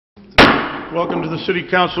Welcome to the City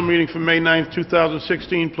Council meeting for May 9th,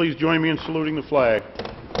 2016. Please join me in saluting the flag.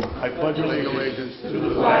 I pledge allegiance to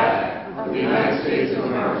the flag of the United States of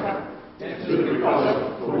America and to the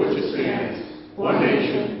republic for which it stands, one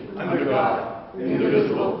nation, under God,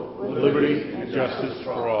 indivisible, with liberty and justice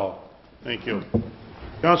for all. Thank you.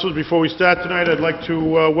 Councilors, before we start tonight, I'd like to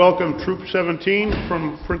welcome Troop 17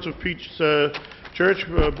 from Prince of Peach Church,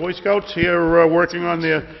 Boy Scouts, here working on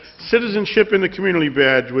their Citizenship in the Community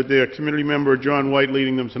badge with their community member John White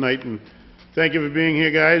leading them tonight. And thank you for being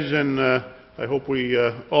here, guys, and I hope we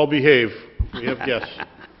all behave. We have guests.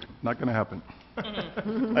 Not going to happen.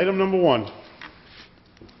 Item number 1.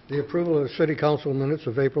 The approval of the City Council minutes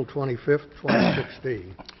of April 25th,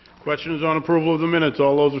 2016. Questions on approval of the minutes?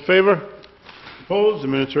 All those in favor? Opposed? The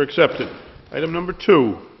minutes are accepted. Item number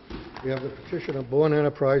 2. We have the petition of Bourne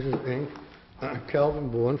Enterprises, Inc.,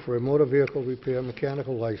 Calvin Bourne, for a motor vehicle repair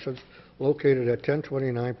mechanical license located at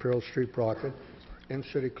 1029 Pearl Street, Brockton, in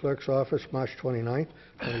City Clerk's office, March 29,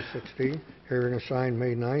 2016. Hearing assigned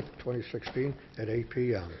May 9, 2016, at 8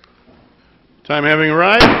 p.m. Time having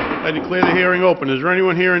arrived, I declare the hearing open. Is there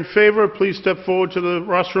anyone here in favor? Please step forward to the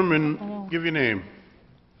rostrum and give your name.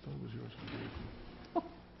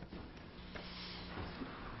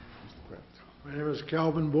 My name is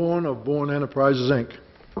Calvin Bourne of Bourne Enterprises, Inc.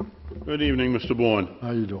 Good evening, Mr. Bourne.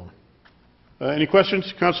 How you doing? Any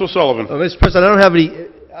questions? Councilor Sullivan. Mr. President,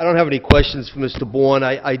 I don't have any questions for Mr. Bourne.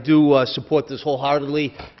 I do support this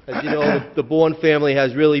wholeheartedly. As you know, the Bourne family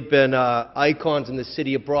has really been icons in the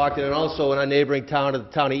city of Brockton and also in our neighboring town, the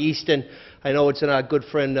town of Easton. I know it's in our good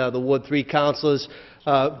friend, the Ward 3 councilors.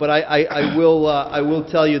 But I will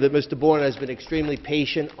tell you that Mr. Bourne has been extremely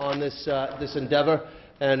patient on this endeavor.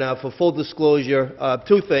 And for full disclosure,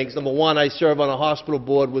 2 things. Number 1, I serve on a hospital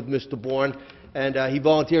board with Mr. Bourne, and he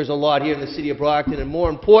volunteers a lot here in the city of Brockton. And more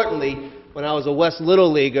importantly, when I was a West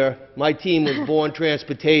Little Leaguer, my team was Bourne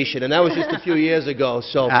Transportation, and that was just a few years ago.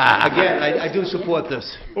 So, again, I do support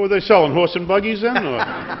this. What were they selling, horse and buggies then?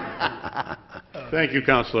 Or? Thank you,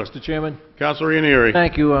 Councilor. Mr. Chairman. Councilor Ianieri.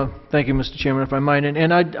 Thank you, Mr. Chairman, if I might.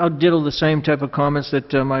 And I'll diddle the same type of comments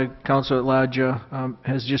that my councilor at large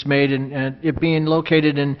has just made, and it being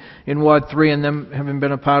located in Ward 3 and them having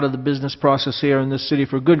been a part of the business process here in this city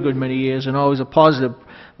for a good many years and always a positive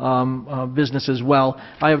business as well.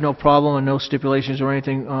 I have no problem and no stipulations or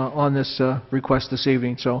anything on this request this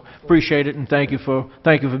evening. So appreciate it, and thank you for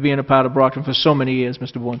being a part of Brockton for so many years,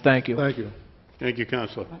 Mr. Bourne. Thank you. Thank you. Thank you,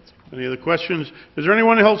 Councilor. Any other questions? Is there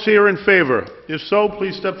anyone else here in favor? If so,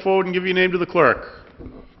 please step forward and give your name to the clerk.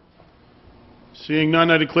 Seeing none,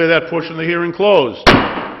 I declare that portion of the hearing closed.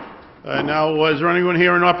 Now, is there anyone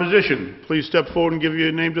here in opposition? Please step forward and give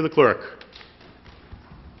your name to the clerk.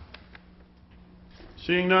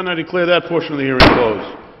 Seeing none, I declare that portion of the hearing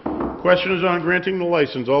closed. Question is on granting the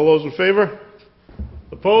license. All those in favor?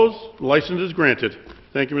 Opposed? The license is granted.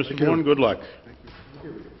 Thank you, Mr. Bourne. Good luck.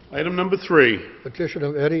 Item number 3. Petition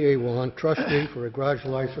of Eddie A. Wan, trustee, for a garage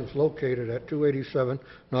license located at 287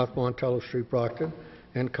 North Montello Street, Brockton,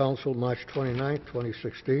 and council March 29,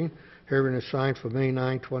 2016. Hearing is signed for May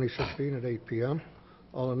 9, 2016, at 8 p.m.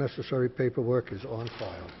 All the necessary paperwork is on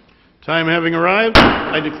file. Time having arrived,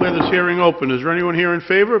 I declare this hearing open. Is there anyone here in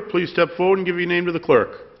favor? Please step forward and give your name to the clerk.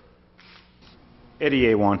 Eddie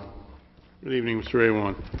A1. Good evening, Mr.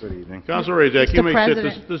 A1. Good evening. Councilor Razak, you may sit.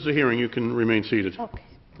 President. This is a hearing. You can remain seated. Okay.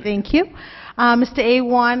 Thank you. Mr.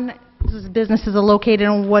 A1, his businesses are located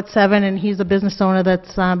in Ward 7, and he's a business owner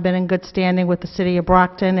that's been in good standing with the city of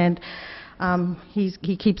Brockton, and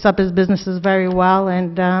he keeps up his businesses very well,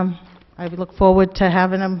 and I look forward to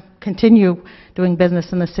having him continue doing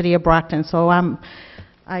business in the city of Brockton. So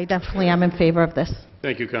I definitely am in favor of this.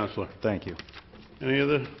 Thank you, Councilor. Thank you. Any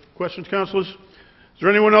other questions, Councilors? Is there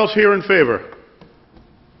anyone else here in favor?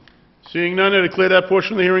 Seeing none, I declare that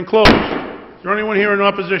portion of the hearing closed. Is there anyone here in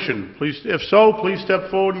opposition? Please, if so, please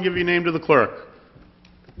step forward and give your name to the clerk.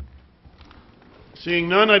 Seeing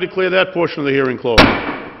none, I declare that portion of the hearing closed.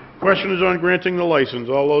 Question is on granting the license.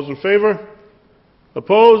 All those in favor?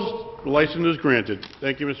 Opposed? The license is granted.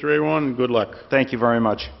 Thank you, Mr. A1, and good luck. Thank you very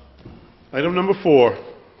much. Item number 4.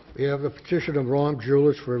 We have the petition of Rom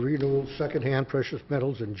Jewelers for a renewal second-hand precious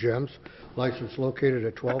metals and gems license located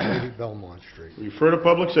at 1280 Belmont Street. Refer to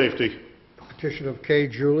public safety. Petition of K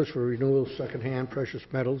Jewelers for renewal second-hand precious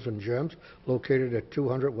metals and gems located at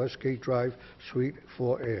 200 Westgate Drive, Suite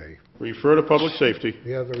 4A. Refer to public safety.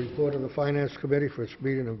 We have the report of the Finance Committee for its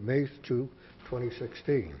meeting of May 2,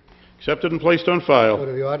 2016. Accepted and placed on file. Go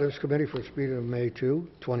to the Ordinance Committee for its meeting of May 2,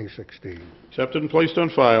 2016. Accepted and placed on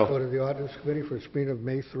Go file. to the Ordinance Committee for its meeting of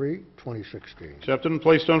May 3, 2016. Accepted and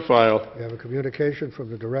placed on file. We have a communication from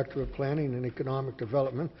the Director of Planning and Economic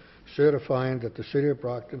Development certifying that the City of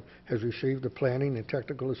Brockton has received a Planning and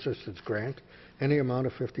Technical Assistance Grant in the amount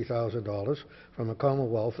of $50,000 from the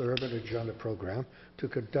Commonwealth Urban Agenda Program to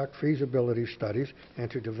conduct feasibility studies and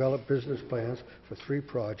to develop business plans for 3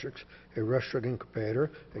 projects: a restaurant incubator,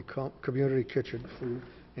 a community kitchen food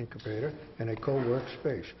incubator, and a co-work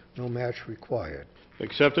space. No match required.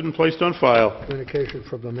 Accepted and placed on file. Communication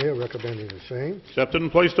from the Mayor recommending the same. Accepted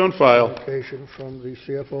and placed on file. Communication from the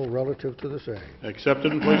CFO relative to the same.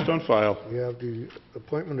 Accepted and placed on file. We have the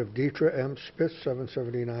appointment of Deetra M. Spitz,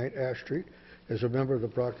 779 Ash Street, as a member of the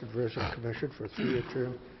Brockton Diversity Commission for a 3-year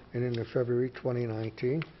term ending in February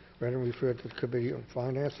 2019. Read and referred to the Committee on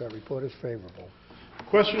Finance. That report is favorable.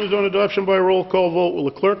 Question is on adoption by roll call vote. Will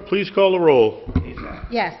the clerk please call the roll?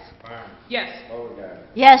 Yes. Yes.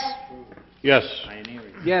 Yes. Yes.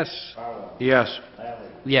 Yes. Yes.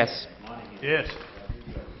 Yes. Yes.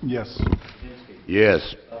 Yes.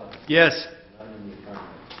 Yes. Yes.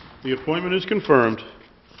 The appointment is confirmed.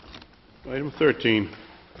 Item 13.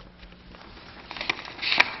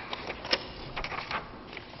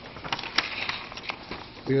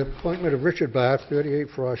 The appointment of Richard Barth, 38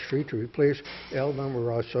 Frost Street, to replace Al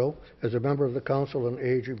Mamorasso as a member of the Council on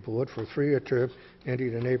Aging Board for a 3-year term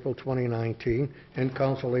ending in April 2019, and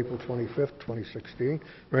Council April 25th, 2016.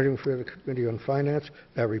 Ready for the Committee on Finance.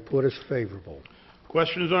 That report is favorable.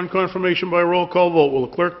 Question is on confirmation by roll call vote. Will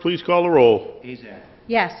the clerk please call the roll? Yes.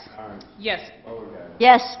 Yes. Yes.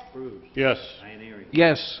 Yes. Yes.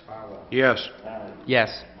 Yes. Yes.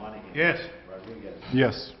 Yes.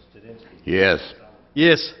 Yes. Yes.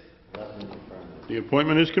 Yes. The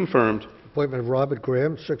appointment is confirmed. Appointment of Robert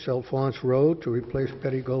Graham, 6 Alphonse Road, to replace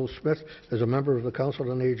Betty Goldsmith as a member of the Council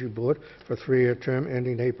on Aging Board for a 3-year term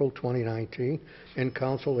ending April 2019, in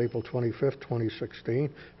Council April 25th, 2016.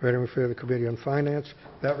 Ready to refer to the Committee on Finance.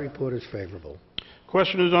 That report is favorable.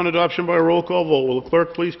 Question is on adoption by roll call vote. Will the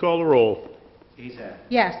clerk please call the roll? Yes.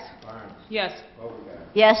 Yes. Yes.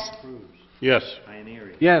 Yes. Yes.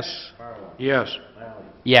 Yes. Yes.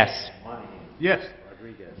 Yes.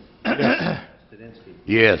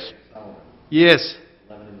 Yes. Yes.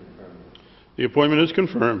 The appointment is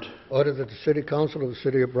confirmed. Order that the City Council of the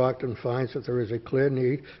City of Brockton finds that there is a clear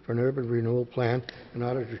need for an urban renewal plan in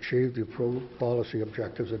order to achieve the approved policy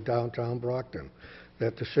objectives of downtown Brockton.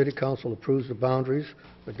 That the City Council approves the boundaries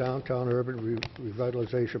of the downtown urban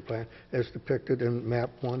revitalization plan as depicted in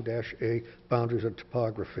map 1-A, boundaries and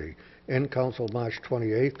topography. In Council March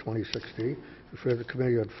 28, 2016. Refer to the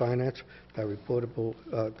Committee on Finance. That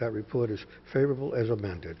report is favorable as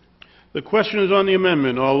amended. The question is on the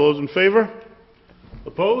amendment. All those in favor?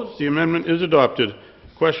 Opposed? The amendment is adopted.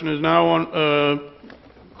 Question is now on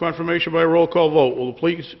confirmation by roll call vote. Will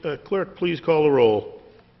the clerk please call the roll?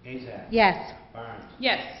 Yes. Yes.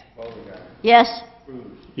 Yes. Yes.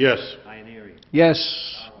 Yes.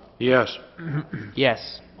 Yes. Yes.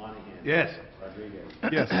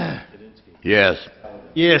 Yes. Yes.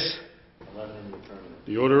 Yes.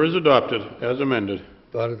 The order is adopted as amended.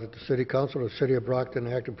 Order that the City Council of the City of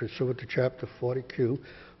Brockton, acting pursuant to Chapter 40Q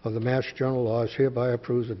of the Mass General Laws, hereby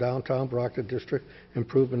approves the Downtown Brockton District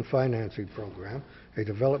Improvement Financing Program, a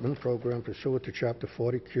development program pursuant to Chapter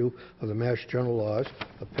 40Q of the Mass General Laws,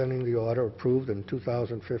 pending the order approved in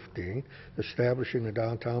 2015, establishing the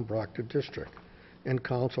Downtown Brockton District. In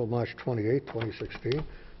Council, March 28, 2016.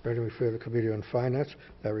 Ready to refer to the Committee on Finance.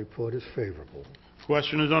 That report is favorable.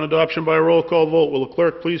 Question is on adoption by roll call vote. Will the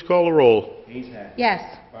clerk please call the roll? Yes. Yes.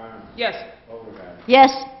 Yes.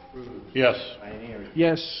 Yes. Yes.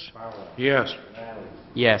 Yes. Yes.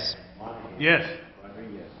 Yes. Yes.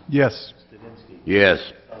 Yes.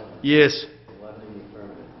 Yes. Yes.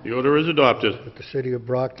 The order is adopted. That the City of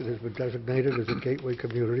Brockton has been designated as a gateway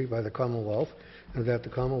community by the Commonwealth, and that the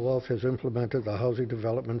Commonwealth has implemented the Housing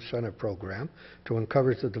Development Center program to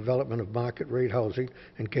encourage the development of market-rate housing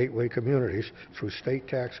in gateway communities through state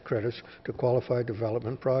tax credits to qualified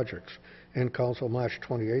development projects. In Council, March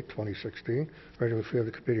 28, 2016. Ready to refer to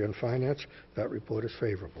the Committee on Finance. That report is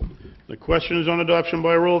favorable. The question is on adoption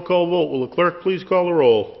by roll call vote. Will the clerk please call the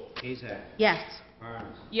roll? Yes. Yes.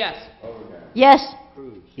 Yes. Yes.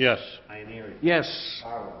 Yes. Yes.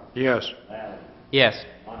 Yes. Yes.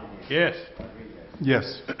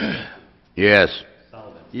 Yes. Yes.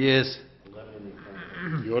 Yes.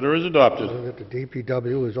 The order is adopted. Order that the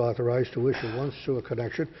DPW is authorized to issue one sewer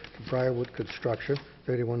connection to Briarwood Construction,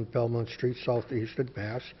 31 Belmont Street, Southeastern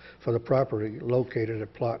Mass, for the property located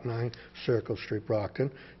at Plot 9, Circle Street, Brockton,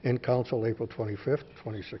 in council April 25th,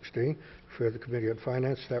 2016. Refer to the Committee on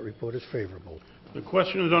Finance. That report is favorable. The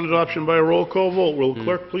question is on adoption by a roll call vote. Will the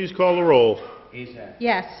clerk please call the roll? Yes.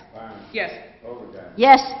 Yes. Yes.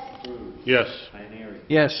 Yes. Yes.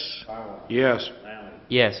 Yes.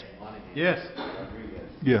 Yes. Yes.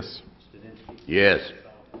 Yes. Yes.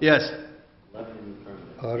 Yes.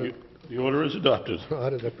 Order The order is adopted.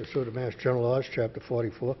 Order that pursuant to Mass General Laws, Chapter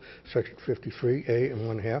 44, Section 53A and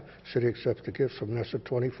 1/2, City accepts the gifts from NESA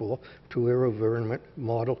 24 to AeroVironment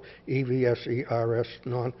Model EVSE-RS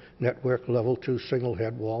Non-Network Level 2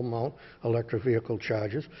 Single-Head Wall-Mount Electric Vehicle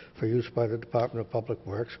Chargers for use by the Department of Public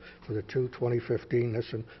Works for the two 2015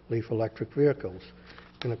 Nissan Leaf electric vehicles.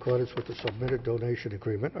 In accordance with the submitted donation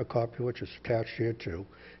agreement, a copy of which is attached here too,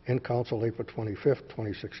 in council April 25th,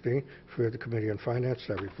 2016, for the Committee on Finance.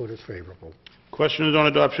 That report is favorable. Question is on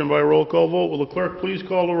adoption by a roll call vote. Will the clerk please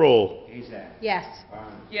call the roll? Yes. Yes.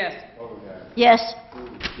 Yes. Yes.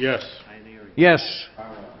 Yes.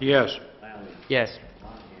 Yes. Yes.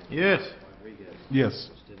 Yes. Yes.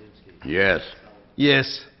 Yes.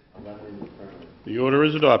 Yes. The order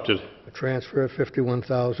is adopted. A transfer of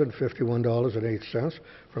 $51,051.08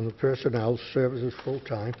 from the Personnel Services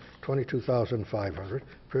full-time, $22,500,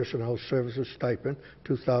 Personnel Services stipend,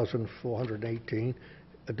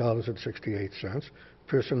 $2,418.68,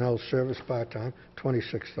 Personnel Service part-time,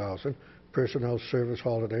 $26,000, Personnel Service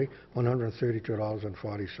holiday,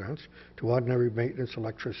 $132.40, to ordinary maintenance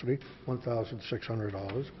electricity,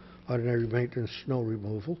 $1,600, ordinary maintenance snow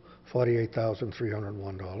removal,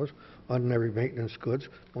 $48,301, ordinary maintenance goods,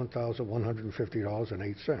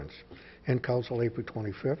 $1,150.08. In council April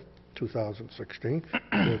 25th, 2016,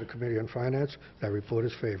 for the Committee on Finance. That report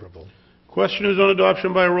is favorable. Question is on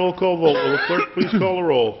adoption by a roll call vote. Will the clerk please call the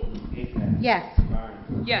roll? Yes.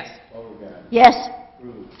 Yes. Yes.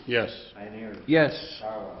 Yes. Yes.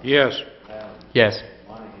 Yes. Yes. Yes.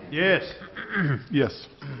 Yes.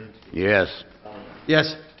 Yes.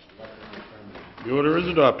 Yes. The order is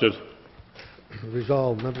adopted.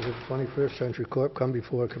 Resolved, members of the 21st Century Corp. come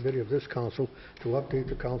before a committee of this council to update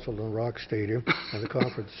the council on Rock Stadium and the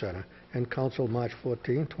Conference Center. In council March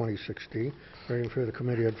 14, 2016, hearing for the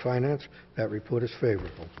Committee on Finance. That report is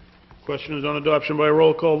favorable. Question is on adoption by a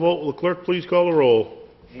roll call vote. Will the clerk please call the roll?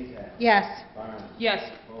 Yes. Yes.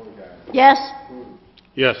 Yes. Yes.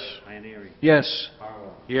 Yes.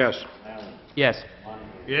 Yes. Yes. Yes.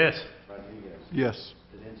 Yes.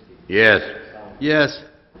 Yes. Yes.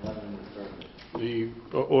 The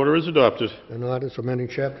order is adopted. An ordinance amending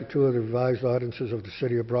Chapter 2 of the revised ordinances of the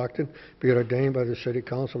City of Brockton be it ordained by the City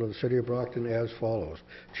Council of the City of Brockton as follows.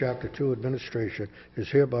 Chapter 2 Administration is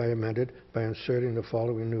hereby amended by inserting the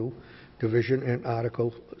following new division in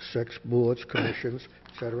Article 6, Boards, Commissions,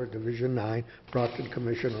 etc., Division 9, Brockton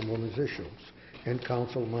Commission on Women's Issues. In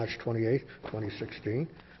Council March 28, 2016.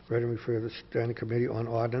 Ready to refer to the Standing Committee on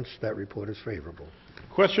Ordinance. That report is favorable.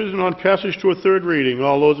 Question is on passage to a third reading.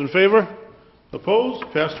 All those in favor? Opposed?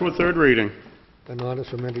 Passed to a third reading. An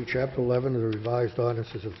ordinance amending Chapter 11 of the revised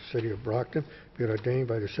ordinances of the City of Brockton be it ordained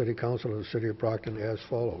by the City Council of the City of Brockton as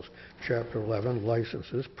follows. Chapter 11,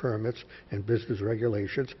 Licenses, Permits, and Business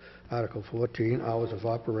Regulations. Article 14, Hours of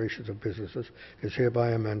Operations of Businesses, is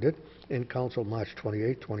hereby amended. In Council March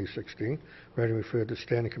 28, 2016. Ready to refer to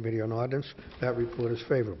Standing Committee on Ordinance. That report is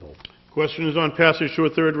favorable. Question is on passage to a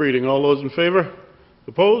third reading. All those in favor?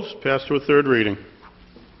 Opposed? Passed to a third reading.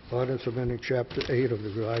 Ordinance amending Chapter 8 of the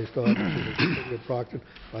revised ordinances of the City of Brockton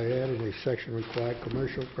by adding a section required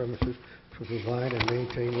commercial premises to provide and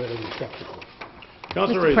maintain litter receptacles.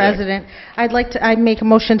 Councilor Mr. Razak. President, I'd make a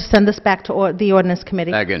motion to send this back to the Ordinance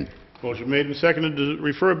Committee. Motion made and seconded to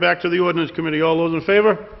refer back to the Ordinance Committee. All those in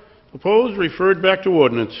favor? Opposed? Referred back to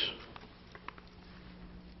Ordinance.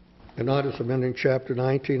 An ordinance amending Chapter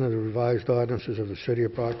 19 of the revised ordinances of the City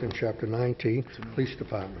of Brockton, Chapter 19, Police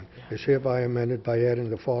Department, is hereby amended by adding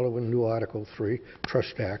the following new Article 3,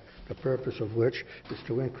 Trust Act, the purpose of which is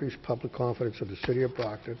to increase public confidence in the City of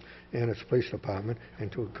Brockton and its Police Department, and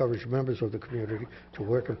to encourage members of the community to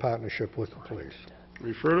work in partnership with the police.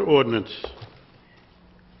 Refer to Ordinance.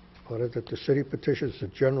 Order that the city petitions the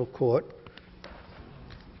General Court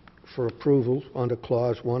for approval under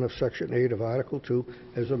Clause 1 of Section 8 of Article 2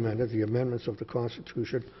 as amended, the amendments of the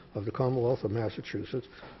Constitution of the Commonwealth of Massachusetts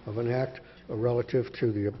of an act relative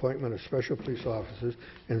to the appointment of special police officers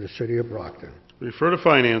in the City of Brockton. Refer to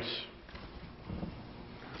Finance.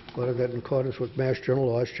 Order that in accordance with Mass General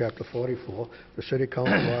Laws, Chapter 44, the City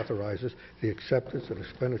Council authorizes the acceptance and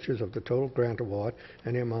expenditures of the total grant award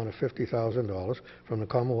in the amount of $50,000 from the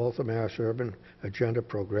Commonwealth of Mass Urban Agenda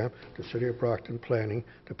Program to City of Brockton Planning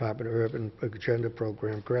Department Urban Agenda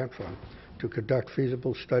Program Grant Fund to conduct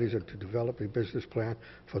feasible studies and to develop a business plan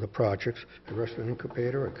for the projects, a restaurant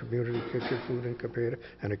incubator, a community kitchen food incubator,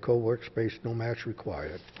 and a co-work space, no match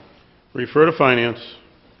required. Refer to Finance.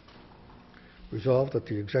 Resolved that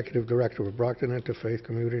the Executive Director of Brockton Interfaith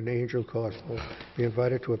Community and Angel Gospel be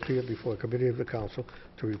invited to appear before a committee of the council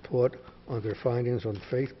to report on their findings on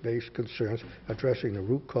faith-based concerns addressing the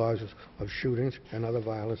root causes of shootings and other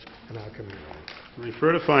violence in our community.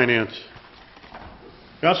 Refer to Finance.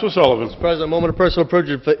 Councilor Sullivan. Mr. President, a moment of personal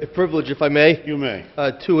privilege, if I may. You may.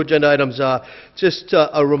 Two agenda items. Just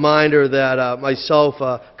a reminder that myself,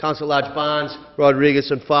 Councilor Large Barnes,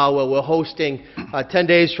 Rodriguez, and Falwell, we're hosting 10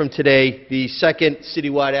 days from today the second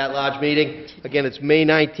citywide at-large meeting. Again, it's May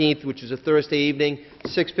 19th, which is a Thursday evening,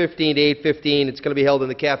 6:15 to 8:15. It's going to be held in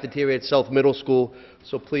the cafeteria at South Middle School.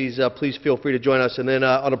 So please feel free to join us. And then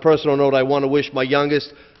on a personal note, I want to wish my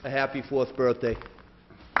youngest a happy 4th birthday.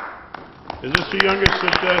 Is this the youngest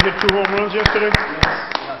that hit 2 home runs yesterday?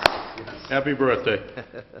 Yes. Happy birthday.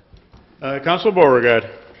 Councilor Beauregard.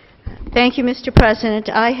 Thank you, Mr. President.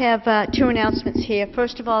 I have two announcements here.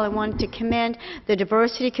 First of all, I wanted to commend the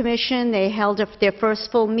Diversity Commission. They held their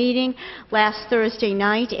first full meeting last Thursday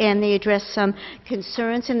night, and they addressed some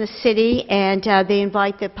concerns in the city, and they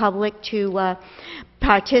invite the public to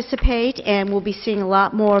participate, and we'll be seeing a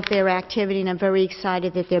lot more of their activity, and I'm very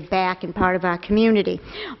excited that they're back and part of our community.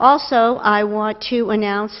 Also, I want to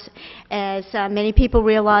announce, as many people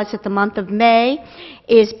realize, that the month of May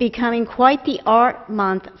is becoming quite the art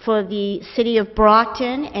month for the city of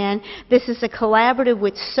Brockton, and this is a collaborative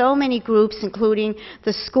with so many groups, including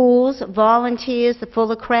the schools, volunteers, the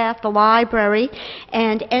Fuller Craft, the library,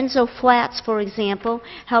 and Enzo Flats, for example,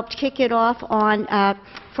 helped kick it off on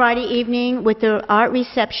Friday evening with their art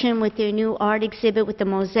reception, with their new art exhibit with the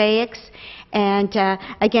mosaics. And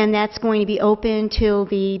again, that's going to be open till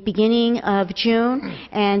the beginning of June,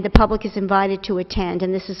 and the public is invited to attend.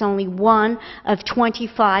 And this is only one of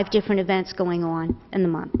 25 different events going on in the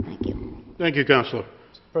month. Thank you. Thank you, Councilor.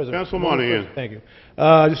 Councilor Monahan. Thank you.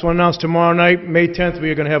 I just want to announce tomorrow night, May 10th, we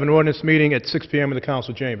are going to have an ordinance meeting at 6 p.m. in the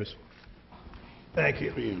council chambers. Thank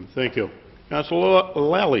you. Thank you. Councilor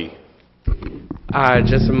Lally.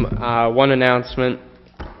 Just one announcement.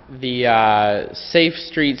 The Safe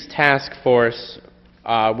Streets Task Force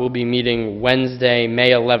will be meeting Wednesday,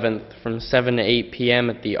 May 11th from 7 to 8 p.m.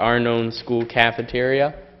 at the Arnone School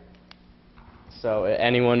cafeteria. So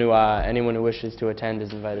anyone who wishes to attend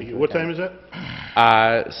is invited to What attend. time is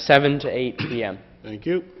that? 7 to 8 p.m. Thank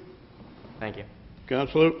you. Thank you.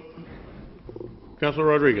 Councilor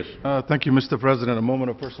Rodriguez. Thank you, Mr. President. A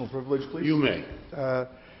moment of personal privilege, please. You may.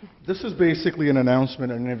 This is basically an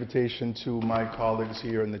announcement and an invitation to my colleagues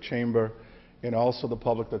here in the chamber and also the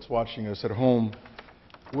public that's watching us at home.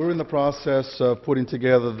 We're in the process of putting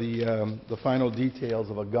together the final details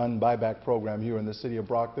of a gun buyback program here in the city of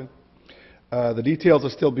Brockton. The details are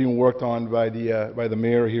still being worked on by the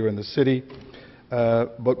mayor here in the city,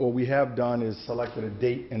 but what we have done is selected a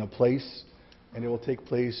date and a place, and it will take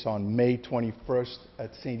place on May 21st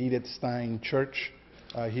at St. Edith Stein Church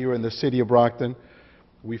here in the city of Brockton.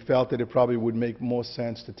 We felt that it probably would make more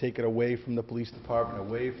sense to take it away from the police department,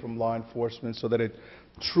 away from law enforcement, so that it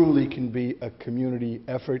truly can be a community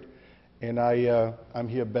effort. And I'm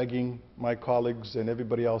here begging my colleagues and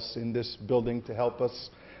everybody else in this building to help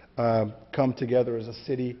us come together as a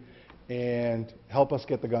city and help us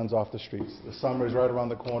get the guns off the streets. The summer is right around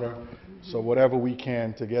the corner, so whatever we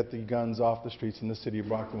can to get the guns off the streets in the city of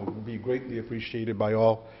Brockton will be greatly appreciated by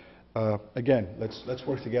all. Again, let's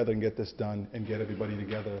work together and get this done and get everybody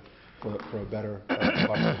together for a better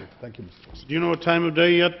possibility. Thank you, Mr. President. Do you know what time of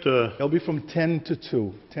day yet? It'll be from 10 to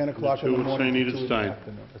 2, 10 o'clock in the 2 at morning St. to Edith 2 in the Stein.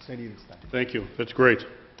 afternoon. At St. Edith Stein. Thank you. That's great.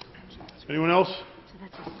 Anyone else?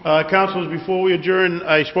 Councilors, before we adjourn,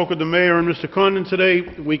 I spoke with the mayor and Mr. Condon today.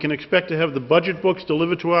 We can expect to have the budget books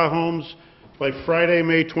delivered to our homes by Friday,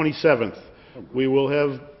 May 27th. We will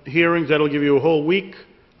have hearings. That'll give you a whole week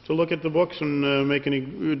to look at the books and make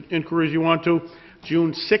any inquiries you want to.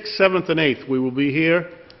 June 6th, 7th, and 8th, we will be here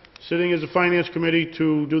sitting as a finance committee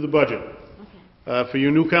to do the budget. For you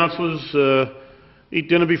new councilors, eat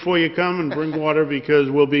dinner before you come and bring water, because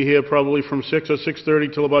we'll be here probably from 6 or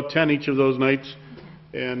 6:30 till about 10 each of those nights.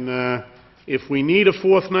 And if we need a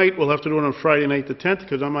fourth night, we'll have to do it on Friday night the 10th,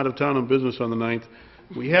 because I'm out of town on business on the 9th.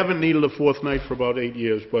 We haven't needed a fourth night for about 8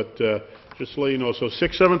 years, but just to let you know. So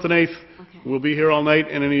 6th, 7th, and 8th, we'll be here all night,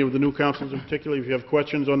 and any of the new councilors in particular, if you have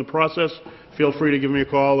questions on the process, feel free to give me a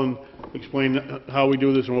call and explain how we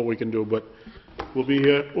do this and what we can do. But we'll be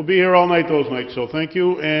here all night those nights, so thank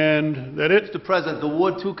you, and that it? Mr. President, the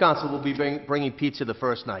Ward 2 Council will be bringing pizza the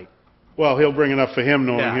first night. Well, he'll bring enough for him,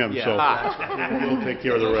 knowing him, yeah. so we'll take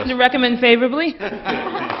care of the rest. To recommend favorably?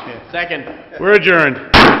 Second. We're adjourned.